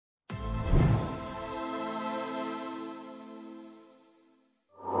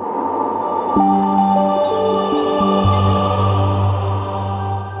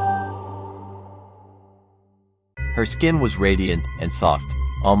Her skin was radiant and soft,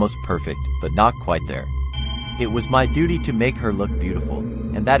 almost perfect, but not quite there. It was my duty to make her look beautiful,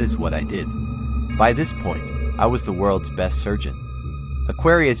 and that is what I did. By this point, I was the world's best surgeon.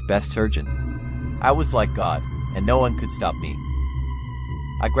 Aquaria's best surgeon. I was like God, and no one could stop me.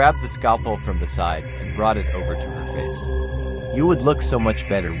 I grabbed the scalpel from the side and brought it over to her face. You would look so much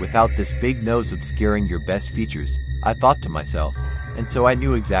better without this big nose obscuring your best features, I thought to myself, and so I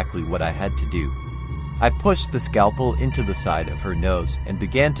knew exactly what I had to do. I pushed the scalpel into the side of her nose and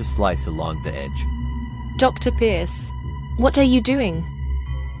began to slice along the edge. Dr. Pierce, what are you doing?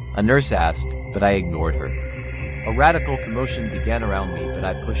 A nurse asked, but I ignored her. A radical commotion began around me, but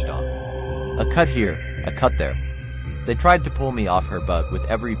I pushed on. A cut here, a cut there. They tried to pull me off her, but with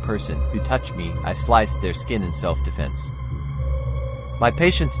every person who touched me, I sliced their skin in self-defense. My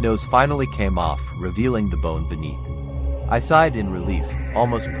patient's nose finally came off, revealing the bone beneath. I sighed in relief,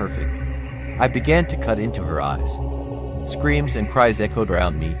 almost perfect. I began to cut into her eyes. Screams and cries echoed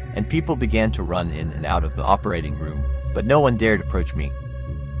around me, and people began to run in and out of the operating room, but no one dared approach me.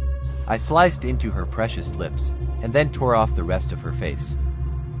 I sliced into her precious lips, and then tore off the rest of her face.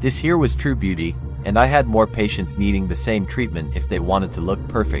 This here was true beauty, and I had more patients needing the same treatment if they wanted to look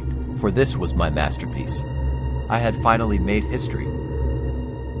perfect, for this was my masterpiece. I had finally made history.